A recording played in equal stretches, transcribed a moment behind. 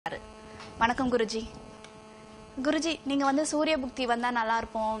வணக்கம் குருஜி. குருஜி, நீங்க வந்து சூரிய புக்தி வந்தா நல்லா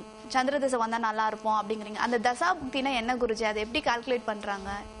இருப்போம், சந்திர தசை வந்தா நல்லா இருப்போம் அப்படிங்கிறீங்க. அந்த தசா புக்தினா என்ன குருஜி? அதை எப்படி கால்குலேட் பண்றாங்க?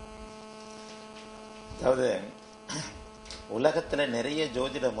 அதாவது உலகத்துல நிறைய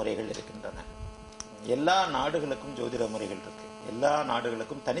ஜோதிட முறைகள் இருக்கின்றன. எல்லா நாடுகளுக்கும் ஜோதிட முறைகள் இருக்கு. எல்லா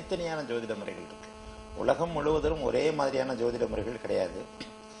நாடுகளுக்கும் தனித்தனியான ஜோதிட முறைகள் இருக்கு. உலகம் முழுவதும் ஒரே மாதிரியான ஜோதிட முறைகள் கிடையாது.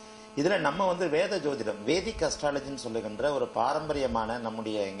 இதுல நம்ம வந்து வேத ஜோதிடம், வேதிக் அஸ்ட்ராலஜின்னு சொல்லுகின்ற ஒரு பாரம்பரியமான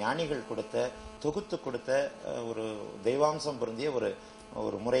நம்முடைய ஞானிகள் கொடுத்த தொகுத்து கொடுத்த ஒரு தெய்வாம்சம் பொருந்திய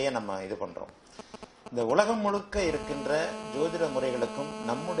ஒரு முறையை நம்ம இது பண்றோம். இந்த உலகம் முழுக்க இருக்கின்ற ஜோதிட முறைகளுக்கும்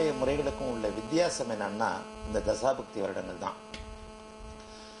நம்முடைய முறைகளுக்கும் உள்ள வித்தியாசம் என்னன்னா இந்த தசாபுக்தி வருடங்கள் தான்.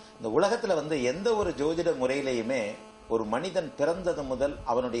 இந்த உலகத்துல வந்து எந்த ஒரு ஜோதிட முறையிலையுமே ஒரு மனிதன் பிறந்தது முதல்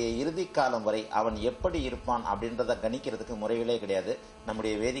அவனுடைய இறுதி காலம் வரை அவன் எப்படி இருப்பான் அப்படின்றத கணிக்கிறதுக்கு முறைகளே கிடையாது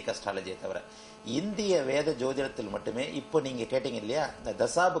நம்முடைய வேதிக் அஸ்ட்ராலஜியை தவிர. இந்திய வேத ஜோதிடத்தில் மட்டுமே இப்போ நீங்க கேட்டீங்க இல்லையா, இந்த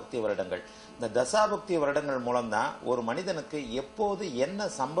தசாபுக்தி வருடங்கள், இந்த தசாபுக்தி வருடங்கள் மூலம்தான் ஒரு மனிதனுக்கு எப்போது என்ன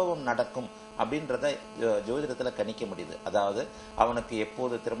சம்பவம் நடக்கும் அப்படின்றத ஜோதிடத்துல கணிக்க முடியுது. அதாவது அவனுக்கு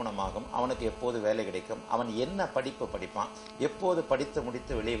எப்போது திருமணமாகும், அவனுக்கு எப்போது வேலை கிடைக்கும், அவன் என்ன படிப்பு படிப்பான், எப்போது படித்து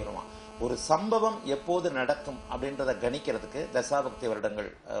முடித்து வெளியே வருவான், ஒரு சம்பவம் எப்போது நடக்கும் அப்படின்றத கணிக்கிறதுக்கு தசாபுக்தி வருடங்கள்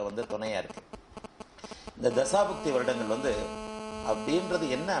வந்து துணையா இருக்கு. இந்த தசாபுக்தி வருடங்கள் வந்து அப்படின்றது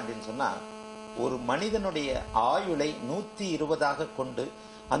என்ன அப்படின்னு சொன்னா, ஒரு மனிதனுடைய ஆயுளை 120 கொண்டு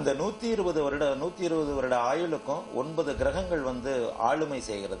அந்த 120 வருட ஆயுளுக்கும் 9 கிரகங்கள் வந்து ஆளுமை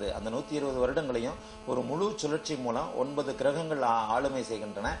செய்கிறது. அந்த 120 வருடங்களையும் ஒரு முழு சுழற்சி மூலம் 9 கிரகங்கள் ஆளுமை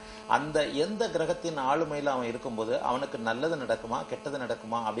செய்கின்றன. அந்த எந்த கிரகத்தின் ஆளுமையில அவன் இருக்கும்போது அவனுக்கு நல்லது நடக்குமா கெட்டது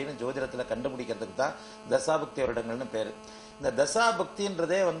நடக்குமா அப்படின்னு ஜோதிடத்துல கண்டுபிடிக்கிறதுக்கு தான் தசாபுக்தி வருடங்கள்னு பேரு. இந்த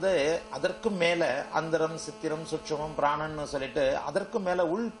தசாபக்தின்றதே வந்து அதற்கும் மேல அந்தரம், சித்திரம், சுட்சமம், பிராணன்னு சொல்லிட்டு அதற்கும் மேல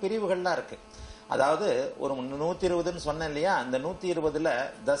உள் பிரிவுகள்லாம் இருக்கு. அதாவது ஒரு 120ன்னு சொன்னேன் இல்லையா, இந்த 120ல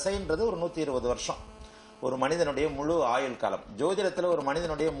தசைன்றது ஒரு 120 வருஷம் ஒரு மனிதனுடைய முழு ஆயுள் காலம். ஜோதிடத்துல ஒரு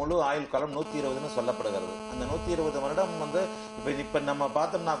மனிதனுடைய முழு ஆயுள் காலம் 120ன்னு சொல்லப்படுகிறது. அந்த 120 வருடம் வந்து இப்ப நம்ம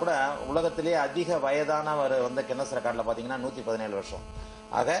பார்த்தோம்னா கூட உலகத்திலேயே அதிக வயதானவர் வந்து கின்னஸ் ரெக்கார்ட்ல பாத்தீங்கன்னா 117 வருஷம்.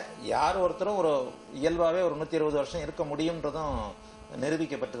 ஆக யார் ஒருத்தரும் ஒரு இயல்பாவே ஒரு 120 வருஷம் இருக்க முடியும்ன்றதும்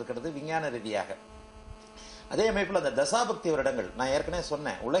நிரூபிக்கப்பட்டிருக்கிறது விஞ்ஞான ரீதியாக. அதே அமைப்பில் அந்த தசாபக்தி வருடங்கள் நான் ஏற்கனவே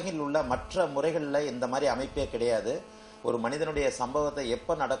சொன்னேன், உலகில் உள்ள மற்ற முறைகளில் இந்த மாதிரி அமைப்பே கிடையாது. ஒரு மனிதனுடைய சம்பவத்தை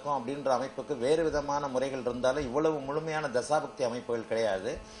எப்போ நடக்கும் அப்படின்ற அமைப்புக்கு வேறு விதமான முறைகள் இருந்தாலும் இவ்வளவு முழுமையான தசாபக்தி அமைப்புகள்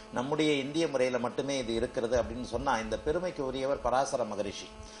கிடையாது. நம்முடைய இந்திய முறையில் மட்டுமே இது இருக்கிறது அப்படின்னு சொன்னால் இந்த பெருமைக்கு உரியவர் பராசர மகரிஷி.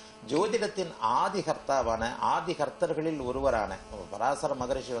 ஜோதிடத்தின் ஆதிகர்த்தாவான ஆதிகர்த்தர்களில் ஒருவரான பராசர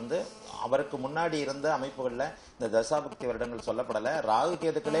மகரிஷி வந்து அவருக்கு முன்னாடி இருந்த அமைப்புகள்ல இந்த தசாபக்தி வருடங்கள் சொல்லப்படலை. ராகு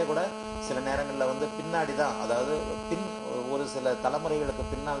கேதுக்களே கூட சில நேரங்களில் வந்து பின்னாடி தான், அதாவது ஒரு சில தலைமுறைகளுக்கு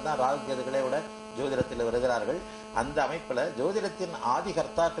பின்னால் தான் ராகு கேதுக்களே கூட ஜோதிடத்தில் வருகிறார்கள். அந்த அமைப்புல ஜோதிடத்தின்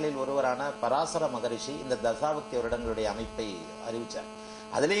ஆதிகர்த்தாக்களில் ஒருவரான பராசர மகரிஷி இந்த தசாபக்தி வருடங்களுடைய அமைப்பை அறிவிச்சார்.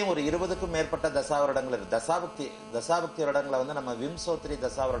 அதுலேயும் ஒரு 20க்கும் மேற்பட்ட தசாவருடங்கள் இருக்கு. தசாபக்தி வருடங்களை வந்து நம்ம விம்சோத்ரி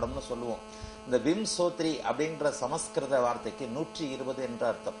தசாவருடம்னு சொல்லுவோம். இந்த விம்சோத்ரி அப்படின்ற சமஸ்கிருத வார்த்தைக்கு 120 என்ற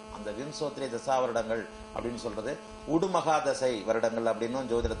அர்த்தம். அந்த விம்சோத்ரி தசாவருடங்கள் அப்படின்னு சொல்றது உடுமகாதசை வருடங்கள் அப்படின்னு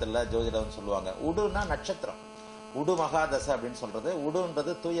ஜோதிடம் சொல்லுவாங்க. உடுனா நட்சத்திரம், உடு மகாதசை அப்படின்னு சொல்றது.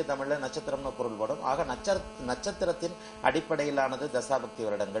 உடுன்றது தூய தமிழ்ல நட்சத்திரம்னு பொருள்படும். ஆக நட்சத்திரத்தின் அடிப்படையிலானது தசாபக்தி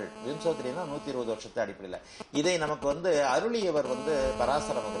வருடங்கள். விம்சோத்ரினா 120 வருஷத்து அடிப்படையில். இதை நமக்கு வந்து அருளியவர் வந்து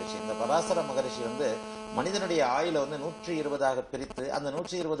பராசர மகரிஷி. இந்த பராசர மகரிஷி வந்து மனிதனுடைய ஆயுளை வந்து 120 பிரித்து அந்த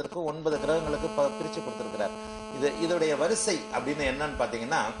 120க்கு 9 கிரகங்களுக்கு பிரிச்சு கொடுத்திருக்கிறார். இதோடைய வரிசை அப்படின்னு என்னன்னு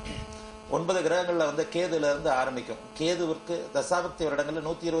பாத்தீங்கன்னா, 9 கிரகங்கள்ல வந்து கேதுல இருந்து ஆரம்பிக்கும். கேதுவிற்கு தசாபக்தி வருடங்கள்ல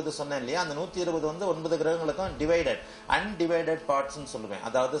 120 சொன்னேன் இல்லையா, அந்த 120 வந்து 9 கிரகங்களுக்கும் அன்டிவைடட் பார்ட்ஸ் சொல்லுவேன்.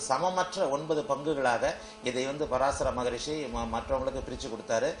 அதாவது சமமற்ற 9 பங்குகளாக இதை வந்து பராசர மகரிஷி மற்றவங்களுக்கு பிரிச்சு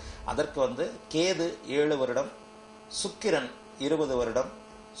கொடுத்தாரு. அதற்கு வந்து கேது 7 வருடம், சுக்கிரன் 20 வருடம்,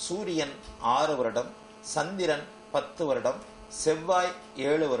 சூரியன் 6 வருடம், சந்திரன் 10 வருடம், செவ்வாய்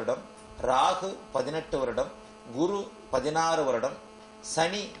 7 வருடம், ராகு 18 வருடம், குரு 16 வருடம்,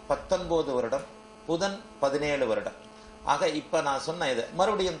 சனி 19 வருடம், புதன் 17 வருடம். ஆக இப்ப நான் சொன்ன இது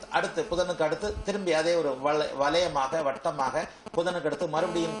மறுபடியும் அடுத்து புதனுக்கு அடுத்து திரும்பி அதே ஒரு வலயமாக வட்டமாக புதனுக்கு அடுத்து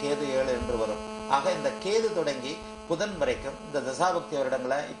மறுபடியும் கேது 7 என்று வரும். ஆக இந்த கேது தொடங்கி புதன் வரைக்கும் இந்த தசாபக்தி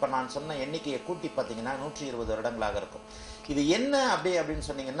வருடங்களை இப்ப நான் சொன்ன எண்ணிக்கையை கூட்டி பார்த்தீங்கன்னா 120 வருடங்களாக இருக்கும். இது என்ன அப்படின்னு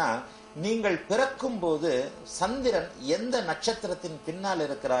சொன்னீங்கன்னா, நீங்கள் பிறக்கும் போது சந்திரன் எந்த நட்சத்திரத்தின் பின்னால்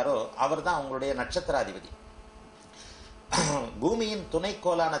இருக்கிறாரோ அவர் தான் உங்களுடைய நட்சத்திராதிபதி. பூமியின்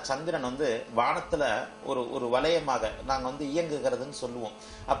துணைக்கோளான சந்திரன் வந்து வானத்துல ஒரு வலயமாக நாங்க வந்து இயங்குகிறதுன்னு சொல்லுவோம்.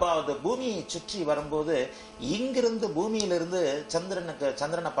 அப்ப அது பூமியை சுற்றி வரும்போது இங்கிருந்து பூமியிலிருந்து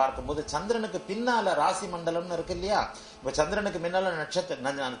சந்திரனை பார்க்கும்போது சந்திரனுக்கு பின்னால ராசி மண்டலம்னு இருக்கு இல்லையா, இப்ப சந்திரனுக்கு முன்னால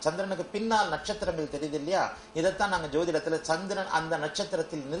சந்திரனுக்கு பின்னால் நட்சத்திரங்கள் தெரியுது இல்லையா, இதைத்தான் நாங்க ஜோதிடத்துல சந்திரன் அந்த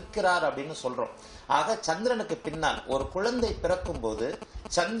நட்சத்திரத்தில் நிற்கிறார் அப்படின்னு சொல்றோம். ஆக சந்திரனுக்கு பின்னால் ஒரு குழந்தை பிறக்கும் போது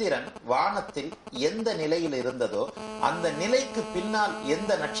சந்திரன் வானத்தில் எந்த நிலையில் இருந்ததோ அந்த நிலைக்கு பின்னால்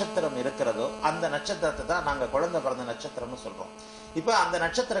எந்த நட்சத்திரம் இருக்கிறதோ அந்த நட்சத்திரத்தை தான் நாங்க குழந்தை பிறந்த நட்சத்திரம்னு சொல்றோம். இப்ப அந்த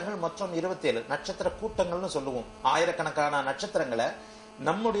நட்சத்திரங்கள் மொத்தம் 27 நட்சத்திர கூட்டங்கள்னு சொல்லுவோம். ஆயிரக்கணக்கான நட்சத்திரங்களை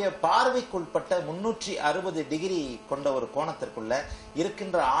நம்முடைய பார்வைக்குட்பட்ட 360 டிகிரி கொண்ட ஒரு கோணத்திற்குள்ள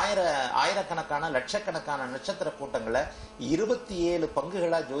இருக்கின்ற ஆயிரக்கணக்கான லட்சக்கணக்கான நட்சத்திர கூட்டங்களை 27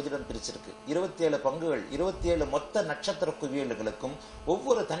 பங்குகளா ஜோதிடம் பிரிச்சிருக்கு. 27 பங்குகள், 27 மொத்த நட்சத்திர குவியல்களுக்கும்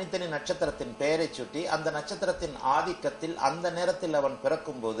ஒவ்வொரு தனித்தனி நட்சத்திரத்தின் பெயரை சுட்டி அந்த நட்சத்திரத்தின் ஆதிக்கத்தில் அந்த நேரத்தில் அவன்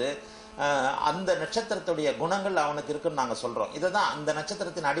பிறக்கும் போது அந்த நட்சத்திரத்துடைய குணங்கள் அவனுக்கு இருக்குன்னு நாங்க சொல்றோம். இதுதான் அந்த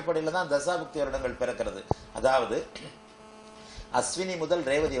நட்சத்திரத்தின் அடிப்படையில தான் தசாபுக்தி வருடங்கள் பிறக்கிறது. அதாவது அஸ்வினி முதல்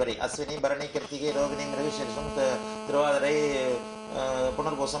ரேவதி வரை, அஸ்வினி, பரணி, கிருத்திகை, ரோகிணி, மிருகசீரிஷம், திருவாதிரை,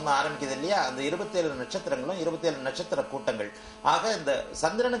 புனர்பூசம்னு ஆரம்பிக்குது இல்லையா, அந்த 27 நட்சத்திரங்களும் 27 நட்சத்திர கூட்டங்கள். ஆக இந்த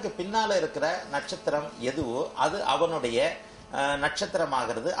சந்திரனுக்கு பின்னால இருக்கிற நட்சத்திரம் எதுவோ அது அவனுடைய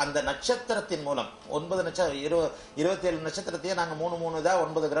நட்சத்திரமாகிறது. அந்த நட்சத்திரத்தின் மூலம் 27 நட்சத்திரத்தையே நாங்க 3 இதா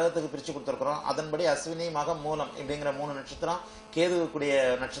 9 கிரகத்துக்கு பிரிச்சு கொடுத்திருக்கிறோம். அதன்படி அஸ்வினி, மகம், மூலம் இப்படிங்கிற 3 நட்சத்திரம் கேதுவுக்குரிய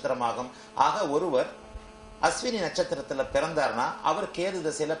நட்சத்திரமாகும். ஆக ஒருவர் அஸ்வினி நட்சத்திரத்துல பிறந்தார்னா அவர் கேது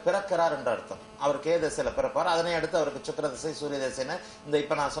திசையில பிறக்கிறார் என்ற அர்த்தம். அவர் கேது திசையில பிறப்பார். அதனை அடுத்து அவருக்கு சுக்கிர திசை, சூரிய திசைன்னு இந்த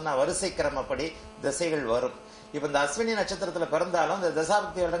இப்ப நான் சொன்ன வரிசை கிரமப்படி திசைகள் வரும். இப்ப இந்த அஸ்வினி நட்சத்திரத்துல பிறந்தாலும் இந்த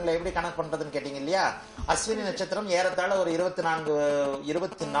தசாபக்தி வருடங்களை எப்படி கணக்கு பண்றதுன்னு கேட்டீங்க இல்லையா, அஸ்வினி நட்சத்திரம் ஏறத்தாழ ஒரு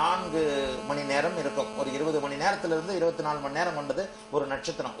 24 மணி நேரம் இருக்கும். ஒரு 20 மணி நேரத்துல இருந்து 24 மணி நேரம் கொண்டது ஒரு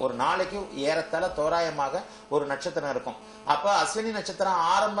நட்சத்திரம். ஒரு நாளைக்கு ஏறத்தாழ தோராயமாக ஒரு நட்சத்திரம் இருக்கும். அப்ப அஸ்வினி நட்சத்திரம்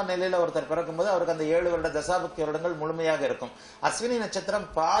ஆரம்ப நிலையில ஒருத்தர் பிறக்கும் போது அவருக்கு அந்த 7 வருட தசாபக்தி வருடங்கள் முழுமையாக இருக்கும். அஸ்வினி நட்சத்திரம்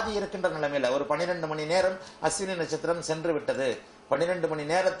பாதி இருக்கின்ற நிலைமையில ஒரு 12 மணி நேரம் அஸ்வினி நட்சத்திரம் சென்று விட்டது. 12 மணி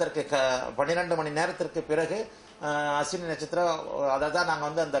நேரத்திற்கு பிறகு அஸ்வினி நட்சத்திரம், அதான்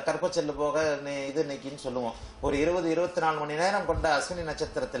நாங்க அந்த கற்பச்செல்லு போக இது நீக்கின்னு சொல்லுவோம். ஒரு 20-24 மணி நேரம் கொண்ட அஸ்வினி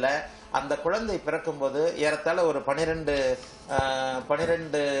நட்சத்திரத்துல அந்த குழந்தை பிறக்கும் போது ஏறத்தாழ ஒரு 12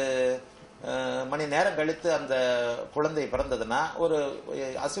 மணி நேரம் கழித்து அந்த குழந்தை பிறந்ததுன்னா ஒரு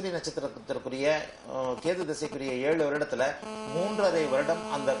அஸ்வினி நட்சத்திரத்திற்குரிய கேது திசைக்குரிய 7 வருடத்துல 3.5 வருடம்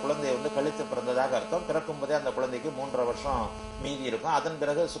அந்த குழந்தை கழித்து பிறந்ததாக அர்த்தம். பிறக்கும் போதே அந்த குழந்தைக்கு 3.5 வருஷம் மீதி இருக்கும். அதன்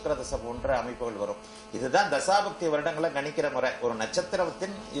பிறகு சுக்கிரதசை போன்ற அமைப்புகள் வரும். இதுதான் தசாபக்தி வருடங்களை கணிக்கிற முறை. ஒரு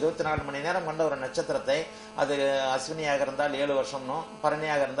நட்சத்திரத்தின் 24 மணி நேரம் கொண்ட ஒரு நட்சத்திரத்தை அது அஸ்வினியாக இருந்தால் 7 வருஷம்னும்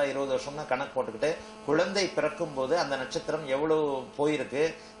பரணியாக இருந்தால் 20 வருஷம்னு கணக்கு போட்டுக்கிட்டு குழந்தை பிறக்கும் போது அந்த நட்சத்திரம் எவ்வளவு போயிருக்கு,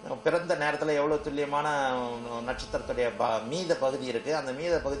 பிறந்த நேரத்துல எவ்வளவு துல்லியமான நட்சத்திரத்துடைய மீத பகுதி இருக்கு, அந்த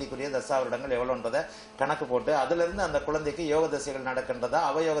மீத பகுதிக்குரிய தசா வருடங்கள் எவ்வளவுன்றதை கணக்கு போட்டு அதுல இருந்து அந்த குழந்தைக்கு யோக தசைகள் நடக்கின்றதா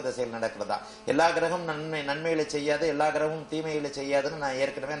அவயோக தசைகள் நடக்கிறதா, எல்லா கிரகமும் நன்மைகளை செய்யாது எல்லா கிரகமும் தீமைகளை செய்யாதுன்னு நான்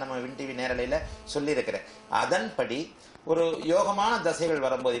ஏற்கனவே நம்ம வின் டிவி நேரலையில சொல்லியிருக்கிறேன். அதன்படி ஒரு யோகமான தசைகள்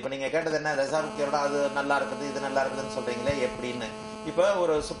வரும்போது, இப்ப நீங்க கேட்டது என்ன தசாபக்தியோட அது நல்லா இருக்குது இது நல்லா இருக்குதுன்னு சொல்றீங்களே எப்படின்னு. இப்ப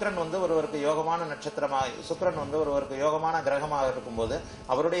ஒரு சுக்கிரன் ஒருவருக்கு யோகமான நட்சத்திரமாக, சுக்கிரன் ஒருவருக்கு யோகமான கிரகமாக இருக்கும்போது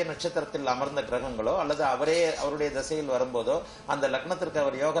அவருடைய நட்சத்திரத்தில் அமர்ந்த கிரகங்களோ அல்லது அவருடைய திசையில் வரும்போதோ அந்த லக்னத்திற்கு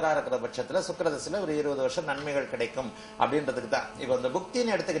அவர் யோகரா இருக்கிற பட்சத்துல சுக்கிர திசையில ஒரு 20 வருஷம் நன்மைகள் கிடைக்கும் அப்படின்றதுக்கு தான். இப்ப இந்த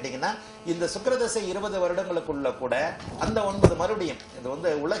புக்தின்னு எடுத்துக்கிட்டீங்கன்னா இந்த சுக்கிர திசை 20 வருடங்களுக்குள்ள கூட அந்த 9 மறுபடியும்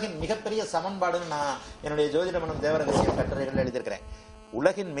இது உலகின் மிகப்பெரிய சமன்பாடுன்னு நான் என்னுடைய ஜோதிடமனம் தேவரகசியம் கட்டுரைகள் எழுதியிருக்கிறேன்.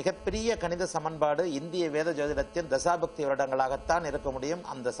 உலகின் மிகப்பெரிய கணித சமன்பாடு இந்திய வேத ஜோதிடத்தின் தசாபக்தி வருடங்களாகத்தான் இருக்க முடியும்.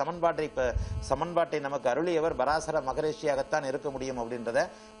 அந்த சமன்பாட்டை நமக்கு அருளியவர் பராசர மகரிஷியாகத்தான் இருக்க முடியும் அப்படின்றத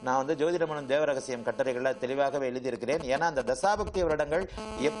நான் ஜோதிடமனம் தேவரகசியம் கட்டுரைகள்ல தெளிவாகவே எழுதியிருக்கிறேன். ஏன்னா அந்த தசாபக்தி வருடங்கள்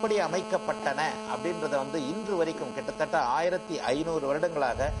எப்படி அமைக்கப்பட்டன அப்படின்றத இன்று வரைக்கும் கிட்டத்தட்ட 1500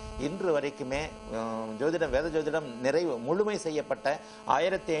 வருடங்களாக இன்று வரைக்குமே வேத ஜோதிடம் முழுமை செய்யப்பட்ட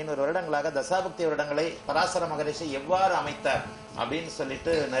 1500 வருடங்களாக தசாபக்தி வருடங்களை பராசர மகரிஷி எவ்வாறு அமைத்தார் அப்படின்னு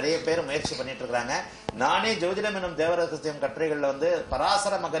சொல்லிட்டு நிறைய பேர் முயற்சி பண்ணிட்டு இருக்காங்க. நானே ஜோதிடம் எனும் தேவரகசியம் கட்டுரைகள்ல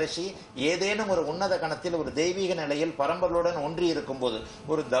பராசர மகரிஷி ஏதேனும் ஒரு உன்னத கணத்தில் ஒரு தெய்வீக நிலையில் பரம்பொருளுடன் ஒன்றி இருக்கும் போது,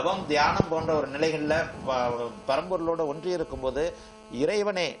 ஒரு தவம் தியானம் போன்ற ஒரு நிலைகள்ல பரம்பொருளோட ஒன்றி இருக்கும் போது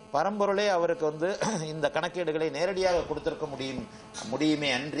இறைவனே பரம்பொருளே அவருக்கு இந்த கணக்கீடுகளை நேரடியாக கொடுத்திருக்க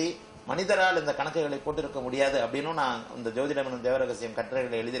முடியுமே அன்றி மனிதரால் இந்த கணக்குகளை போட்டிருக்க முடியாது அப்படின்னு நான் இந்த ஜோதிடம் எனும் தேவரகசியம்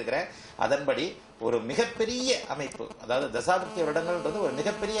கட்டுரைகளை எழுதியிருக்கிறேன். அதன்படி ஒரு மிகப்பெரிய அமைப்பு, அதாவது தசாபக்தி வருடங்கள்ன்றது ஒரு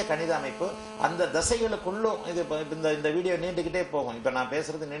மிகப்பெரிய கணித அமைப்பு. அந்த தசைகளுக்குள்ளும் இந்த வீடியோ நீண்டுகிட்டே போகும், இப்ப நான்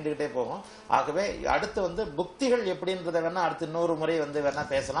பேசுறது நீண்டுகிட்டே போகும். ஆகவே அடுத்து புக்திகள் எப்படின்றத வேணா அடுத்து இன்னொரு முறை வேணா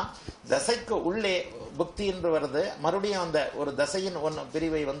பேசலாம். தசைக்கு உள்ளே புக்தி என்று வருது. மறுபடியும் அந்த ஒரு தசையின்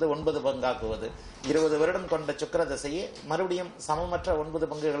பிரிவை 9 பங்காக்குவது, 20 வருடம் கொண்ட சுக்கிர தசையை மறுபடியும் சமமற்ற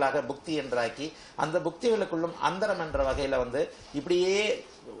 9 பங்குகளாக புக்தி என்றாக்கி அந்த புக்திகளுக்குள்ளும் அந்தரம் என்ற வகையில வந்து இப்படியே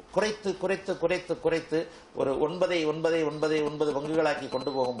குறைத்து குறைத்து குறைத்து குறைத்து ஒரு 9 பங்குகளாக்கி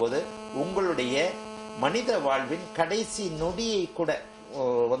கொண்டு போகும்போது உங்களுடைய மனித வாழ்வின் கடைசி நொடியை கூட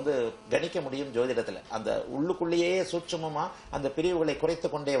வந்து கணிக்க முடியும் ஜோதிடத்துல. அந்த உள்ளுக்குள்ளேயே சூட்சுமமா அந்த பிரிவுகளை குறைத்து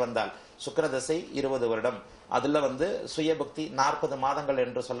கொண்டே வந்தால் சுக்கிரதசை 20 வருடம், அதுல வந்து சுயபக்தி 40 மாதங்கள்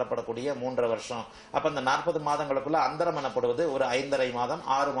என்று சொல்லப்படக்கூடிய 3.5 வருஷம். அப்ப அந்த 40 மாதங்களுக்குள்ள அந்தரம் எனப்படுவது ஒரு 5.5 மாதம்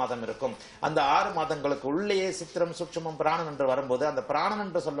 6 மாதம் இருக்கும். அந்த 6 மாதங்களுக்கு உள்ளேயே சித்திரம் சூட்சுமம் பிராணன் என்று வரும்போது அந்த பிராணன்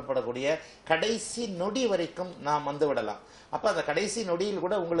என்று சொல்லப்படக்கூடிய கடைசி நொடி வரைக்கும் நாம் வந்து விடலாம். அப்ப அந்த கடைசி நொடியில்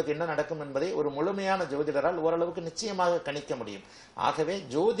கூட உங்களுக்கு என்ன நடக்கும் என்பதை ஒரு முழுமையான ஜோதிடரால் ஓரளவுக்கு நிச்சயமாக கணிக்க முடியும். ஆகவே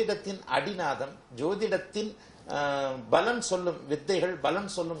ஜோதிடத்தின் அடிநாதம், ஜோதிடத்தின் பலன் சொல்லும் வித்தைகள்,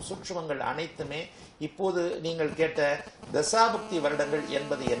 பலன் சொல்லும் சூட்சுமங்கள் அனைத்துமே இப்போது நீங்கள் கேட்ட தசாபக்தி வருடங்கள்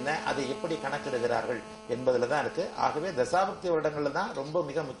என்பது என்ன, அதை எப்படி கணக்கிடுகிறார்கள் என்பதுல தான் இருக்கு. ஆகவே தசாபக்தி வருடங்கள்ல தான் ரொம்ப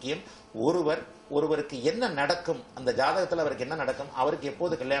மிக முக்கியம். ஒருவருக்கு என்ன நடக்கும், அந்த ஜாதகத்தில் அவருக்கு என்ன நடக்கும், அவருக்கு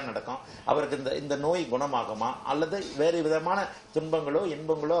எப்போது கல்யாணம் நடக்கும், அவருக்கு இந்த நோய் குணமாகுமா அல்லது வேறு விதமான துன்பங்களோ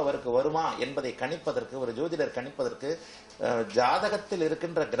இன்பங்களோ அவருக்கு வருமா என்பதை கணிப்பதற்கு, ஒரு ஜோதிடர் கணிப்பதற்கு ஜாதகத்தில்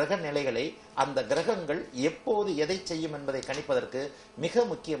இருக்கின்ற கிரக நிலைகளை, அந்த கிரகங்கள் எப்போது எதை செய்யும் என்பதை கணிப்பதற்கு மிக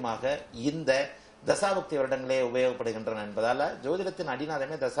முக்கியமாக இந்த தசாபக்தி வருடங்களே உபயோகப்படுகின்றன என்பதால ஜோதிடத்தின்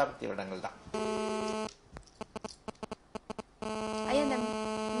அடிநாதமே தசாபக்தி வருடங்கள் தான்.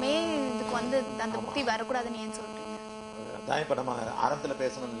 அந்த புக்தி வரக்கூடாதுன்னு ஏன் சொல்றீங்க? அதான் இப்ப நம்ம ஆரம்பத்துல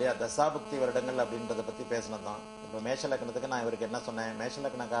பேசணும் இல்லையா, தசாபுக்தி வருடங்கள் அப்படின்றத பத்தி பேசணும் தான். இப்ப மேஷ லக்னத்துக்கு நான் இவருக்கு என்ன சொன்னேன், மேஷ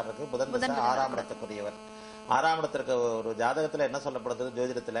லக்னக்காரருக்கு புதன் தசை 6ஆம் இடத்துக்குரியவர். 6ஆம் இடத்திற்கு ஒரு ஜாதகத்துல என்ன சொல்லப்படுது,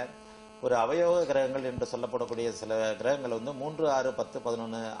 ஜோதிடத்துல ஒரு அவயோக கிரகங்கள் என்று சொல்லப்படக்கூடிய சில கிரகங்கள் வந்து 3, 6, 10,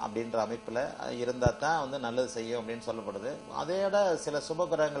 11 அப்படின்ற அமைப்புல இருந்தா தான் வந்து நல்லது செய்யும் அப்படின்னு சொல்லப்படுது. அதையோட சில சுப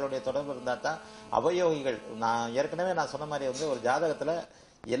கிரகங்களுடைய தொடர்பு இருந்தா தான் அவயோகிகள். நான் ஏற்கனவே நான் சொன்ன மாதிரி வந்து ஒரு ஜாதகத்துல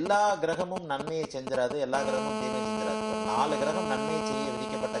எல்லா கிரகமும் நன்மையை செஞ்சிடாது, எல்லா கிரகமும் தீமையை செஞ்சிடாது. 4 கிரகம் நன்மையை செய்ய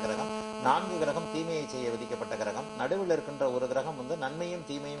விதிக்கப்பட்ட கிரகம், 4 கிரகம் தீமையை செய்ய விதிக்கப்பட்ட கிரகம், நடுவில் இருக்கின்ற ஒரு கிரகம் வந்து நன்மையும்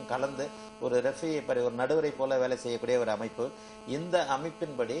தீமையும் கலந்து ஒரு ஒரு நடுவரை போல வேலை செய்யக்கூடிய ஒரு அமைப்பு. இந்த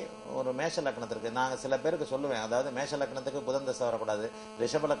அமைப்பின்படி ஒரு மேஷ லக்னத்திற்கு நாங்க சில பேருக்கு சொல்லுவேன், அதாவது மேஷ லக்னத்துக்கு புதன் தசை வரக்கூடாது,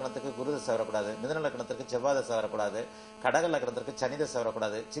 ரிஷப லக்னத்துக்கு குரு தசை வரக்கூடாது, மிதுன லக்னத்திற்கு செவ்வாய் தசை வரக்கூடாது, கடக லக்னத்திற்கு சனி தசை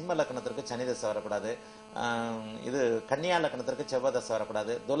வரக்கூடாது, சிம்ம லக்னத்திற்கு சனி தசை வரக்கூடாது, இது கன்னியா லக்னத்திற்கு செவ்வாய் தசை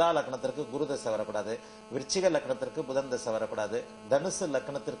வரக்கூடாது, துலா லக்னத்திற்கு குரு தசை வரக்கூடாது, விருச்சிக லக்னத்திற்கு புதன் தசை வரக்கூடாது, தனுசு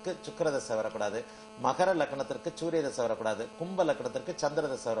லக்னத்திற்கு சுக்கிர தசை வரக்கூடாது, மகர லக்னத்திற்கு சூரிய தசை வரக்கூடாது, கும்ப லக்னத்திற்கு சந்திர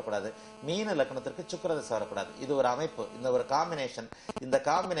தசை வரக்கூடாது, மீன லக்னத்திற்கு சுக்கிர தசை வரக்கூடாது. இது ஒரு அமைப்பு, இந்த ஒரு காம்பினேஷன். இந்த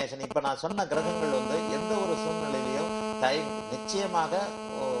காம்பினேஷன் இப்ப நான் சொன்ன கிரகங்கள் வந்து எந்த ஒரு சூழ்நிலையிலையும் நிச்சயமாக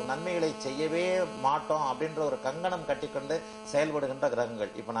நன்மைகளை செய்யவே மாட்டோம் அப்படின்ற ஒரு கங்கணம் கட்டிக்கொண்டு செயல்படுகின்ற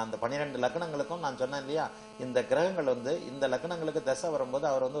கிரகங்கள். இப்ப நான் அந்த 12 லக்னங்களுக்கும் நான் சொன்னேன் இல்லையா, இந்த கிரகங்கள் வந்து இந்த லக்னங்களுக்கு தசை வரும்போது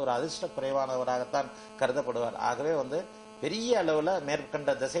அவர் வந்து ஒரு அதிர்ஷ்ட குறைவானவராகத்தான் கருதப்படுவார். ஆகவே வந்து பெரிய அளவுல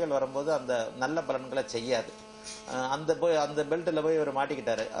மேற்கண்ட திசைகள் வரும்போது அந்த நல்ல பலன்களை செய்யாது. அந்த பெல்ட்ல போய் இவர்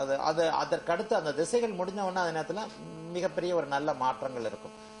மாட்டிக்கிட்டாரு. அதற்கடுத்து அந்த திசைகள் முடிஞ்ச உடனே அந்த நேரத்துல மிகப்பெரிய ஒரு நல்ல மாற்றங்கள்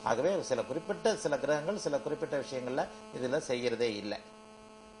இருக்கும். ஆகவே சில கிரகங்கள் சில குறிப்பிட்ட விஷயங்கள்ல இதுல செய்யறதே இல்லை.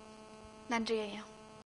 நன்றி ஐயா.